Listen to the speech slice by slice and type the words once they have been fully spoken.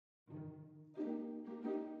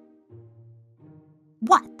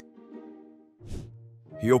What?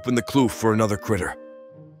 He opened the kloof for another critter.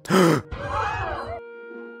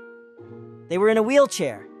 They were in a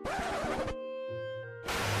wheelchair.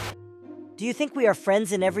 Do you think we are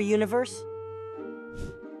friends in every universe?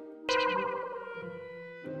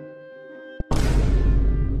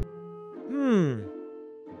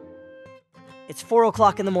 It's 4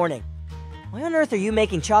 o'clock in the morning. Why on earth are you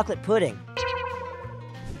making chocolate pudding?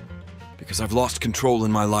 Because I've lost control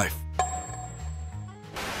in my life.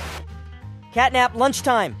 CatNap,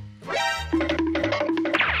 lunchtime!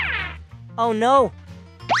 Oh no!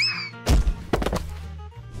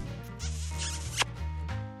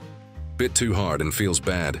 Bit too hard and feels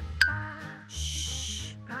bad.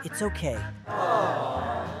 Shh, it's okay.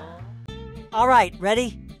 All right,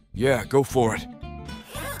 ready? Yeah, go for it.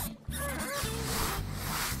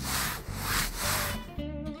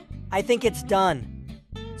 I think it's done.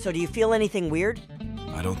 So do you feel anything weird?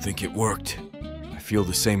 I don't think it worked. I feel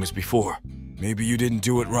the same as before. Maybe you didn't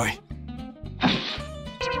do it right.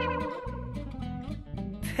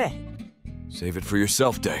 Save it for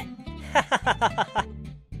yourself day.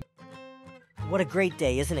 What a great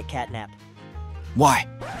day, isn't it, CatNap? Why?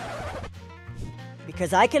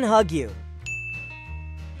 Because I can hug you.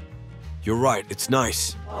 You're right, it's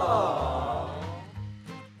nice.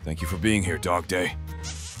 Thank you for being here, Dog Day.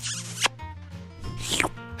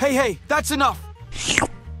 Hey, that's enough! It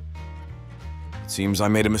seems I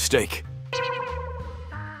made a mistake.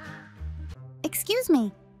 Excuse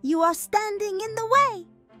me, you are standing in the way.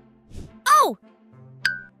 Oh!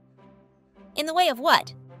 In the way of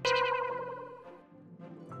what?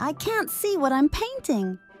 I can't see what I'm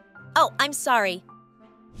painting. Oh, I'm sorry.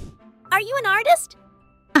 Are you an artist?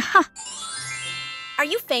 Aha! Are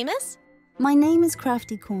you famous? My name is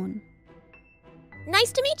Crafty Corn.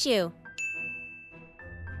 Nice to meet you.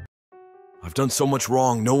 I've done so much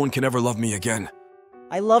wrong, no one can ever love me again.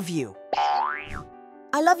 I love you.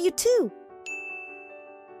 I love you too.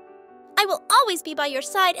 I will always be by your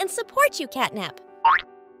side and support you, CatNap.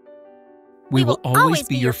 We will always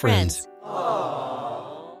be your friends.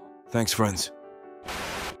 Thanks, friends.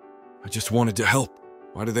 I just wanted to help.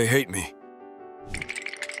 Why do they hate me?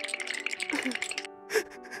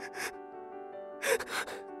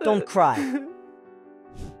 Don't cry.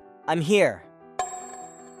 I'm here.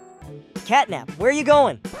 CatNap, where are you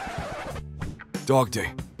going? Dog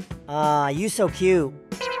Day. You so cute.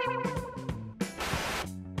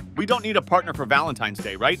 We don't need a partner for Valentine's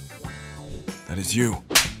Day, right? That is you.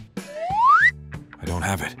 I don't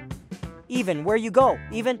have it. Even, where you go?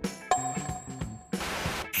 Even?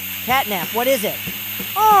 CatNap, what is it?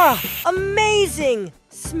 Ah, amazing!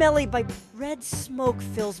 Smelly by red smoke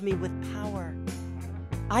fills me with power.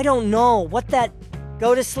 I don't know what that...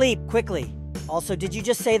 Go to sleep, quickly. Also, did you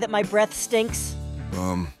just say that my breath stinks?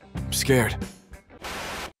 I'm scared.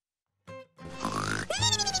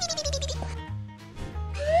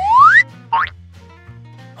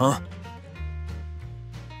 Huh?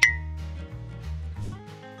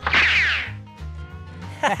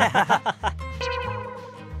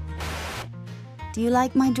 Do you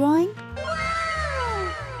like my drawing?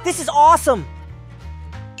 This is awesome!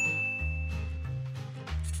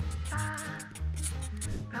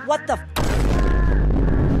 What the...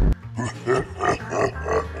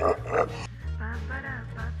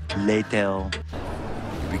 Later.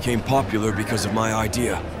 You became popular because of my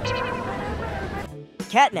idea.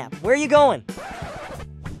 CatNap, where are you going?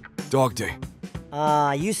 Dog Day.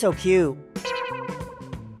 You so cute.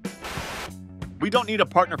 We don't need a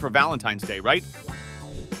partner for Valentine's Day, right?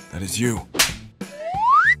 That is you.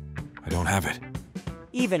 I don't have it.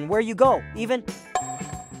 Even, where you go? Even?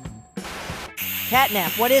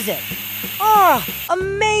 CatNap, what is it? Ah,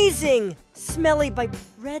 amazing! Smelly by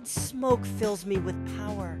red smoke fills me with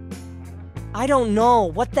power. I don't know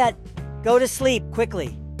what that... Go to sleep,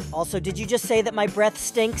 quickly. Also, did you just say that my breath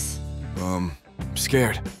stinks?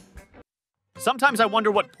 Scared. Sometimes I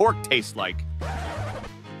wonder what pork tastes like.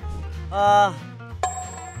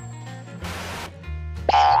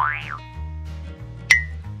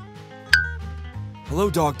 Hello,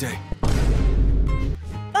 Dog Day.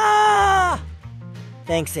 Ah!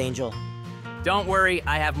 Thanks, Angel. Don't worry,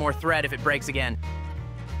 I have more thread if it breaks again.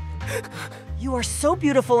 You are so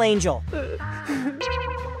beautiful, Angel.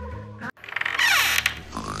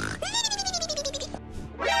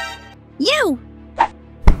 You!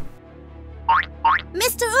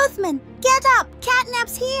 Mr. Uthman, get up!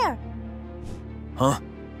 CatNap's here! Huh?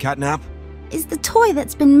 CatNap? Is the toy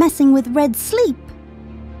that's been messing with Red's sleep.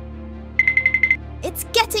 It's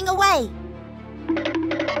getting away!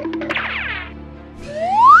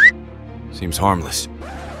 Seems harmless.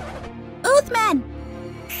 Uthman!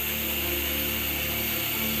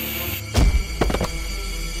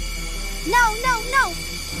 No, no, no!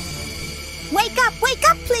 Wake up,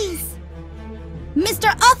 please!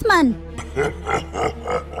 Mr. Othman!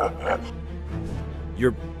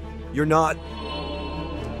 You're not...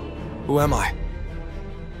 Who am I?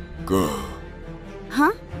 Good.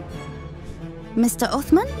 Huh? Mr.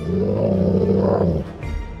 Othman?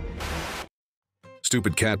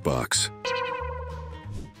 Stupid cat box.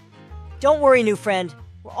 Don't worry, new friend.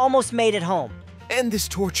 We're almost made it home. End this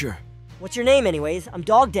torture. What's your name, anyways? I'm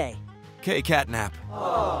Dog Day. Okay, CatNap.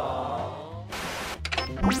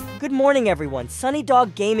 Good morning, everyone. Sunny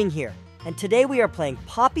Dog Gaming here. And today we are playing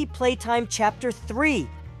Poppy Playtime Chapter 3.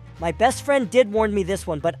 My best friend did warn me this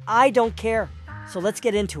one, but I don't care. So let's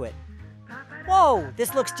get into it. Whoa,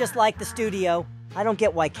 this looks just like the studio. I don't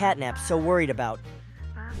get why CatNap's so worried about.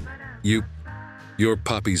 You're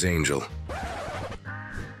Poppy's angel.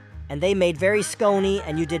 And they made very scony,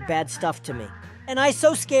 and you did bad stuff to me. And I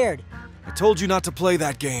so scared. I told you not to play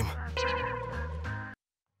that game.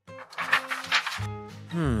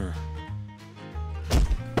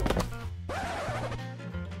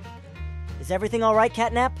 Is everything all right,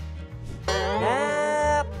 CatNap?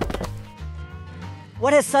 Nap!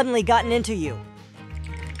 What has suddenly gotten into you?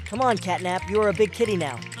 Come on, CatNap, you are a big kitty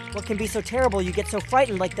now. What can be so terrible you get so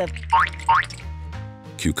frightened like the...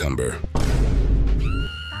 Cucumber.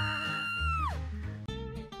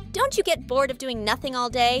 Don't you get bored of doing nothing all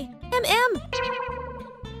day?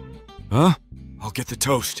 Huh? I'll get the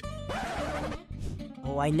toast.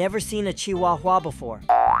 Oh, I never seen a Chihuahua before.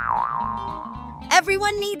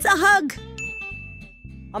 Everyone needs a hug!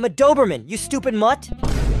 I'm a Doberman, you stupid mutt!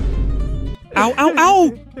 Ow, ow,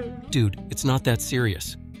 ow! Dude, it's not that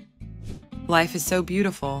serious. Life is so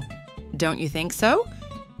beautiful. Don't you think so?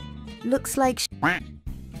 Looks like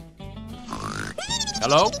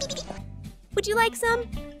Hello? Would you like some?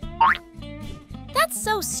 That's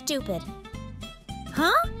so stupid.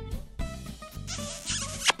 Huh?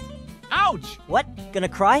 Ouch! What? Gonna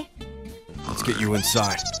cry? Let's get you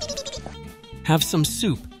inside. Have some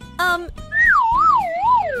soup.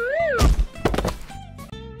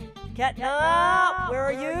 CatNap, where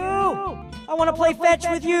are you? I want to play fetch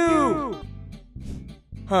with you!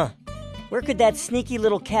 Huh. Where could that sneaky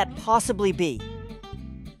little cat possibly be?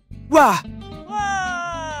 Wah!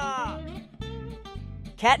 Wah!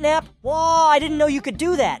 CatNap? Whoa, I didn't know you could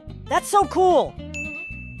do that. That's so cool.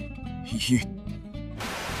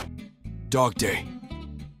 Dog Day.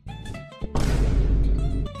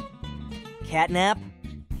 CatNap?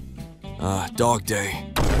 Dog Day.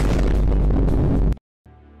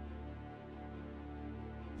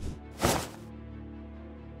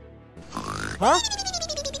 Huh?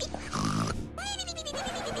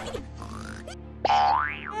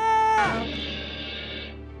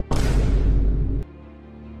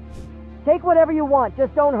 Take whatever you want,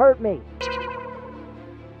 just don't hurt me.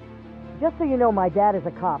 Just so you know, my dad is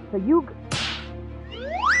a cop, so you...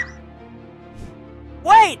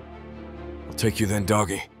 Wait! I'll take you then,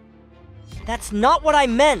 doggy. That's not what I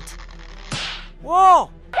meant!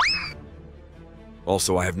 Whoa!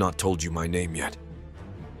 Also, I have not told you my name yet.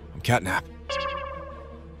 I'm CatNap.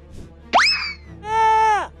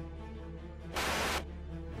 Ah!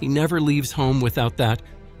 He never leaves home without that.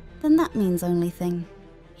 Then that means only thing.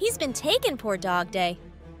 He's been taken, poor Dog Day.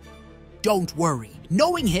 Don't worry.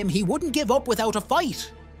 Knowing him, he wouldn't give up without a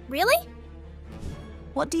fight. Really?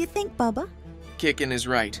 What do you think, Bubba? Kickin is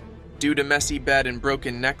right. Due to messy bed and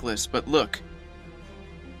broken necklace, but look.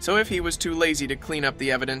 So if he was too lazy to clean up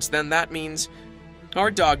the evidence, then that means our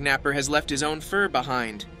dog napper has left his own fur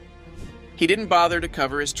behind. He didn't bother to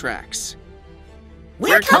cover his tracks.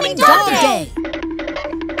 We're coming, Dog Day!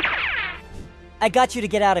 I got you to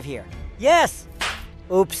get out of here. Yes!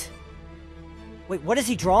 Oops. Wait, what is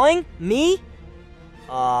he drawing? Me?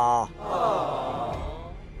 Ouch!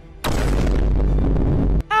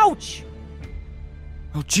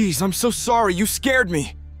 Oh, jeez, I'm so sorry. You scared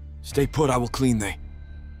me. Stay put, I will clean thee.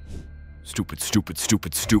 Stupid, stupid,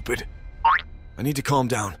 stupid, stupid. I need to calm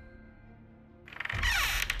down.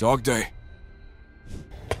 Dog Day.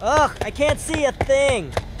 Ugh, I can't see a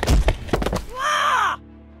thing. Wah!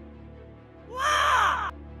 Wah!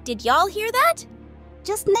 Did y'all hear that?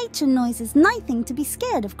 Just nature noises, nothing to be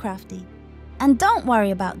scared of, Crafty. And don't worry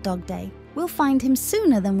about Dog Day. We'll find him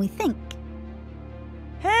sooner than we think.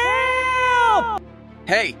 Help!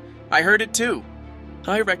 Hey, I heard it too.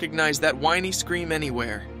 I recognize that whiny scream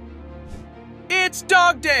anywhere. It's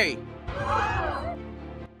Dog Day!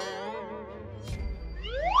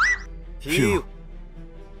 Phew.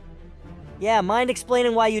 Yeah, mind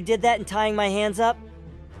explaining why you did that and tying my hands up?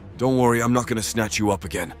 Don't worry, I'm not gonna snatch you up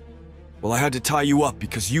again. Well, I had to tie you up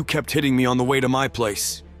because you kept hitting me on the way to my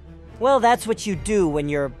place. Well, that's what you do when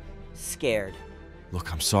you're scared.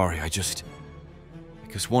 Look, I'm sorry, I just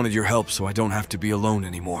wanted your help so I don't have to be alone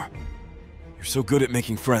anymore. You're so good at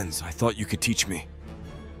making friends, I thought you could teach me.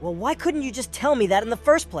 Well, why couldn't you just tell me that in the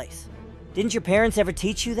first place? Didn't your parents ever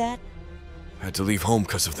teach you that? I had to leave home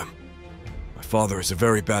because of them. My father is a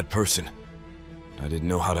very bad person. I didn't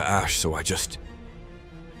know how to ash, so I just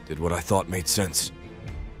did what I thought made sense.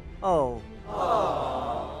 Oh.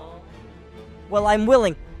 Well, I'm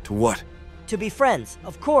willing. To what? To be friends,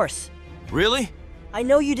 of course. Really? I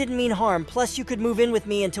know you didn't mean harm, plus you could move in with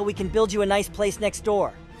me until we can build you a nice place next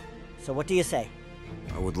door. So what do you say?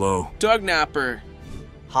 I would low. Dog Napper.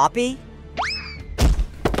 Hoppy?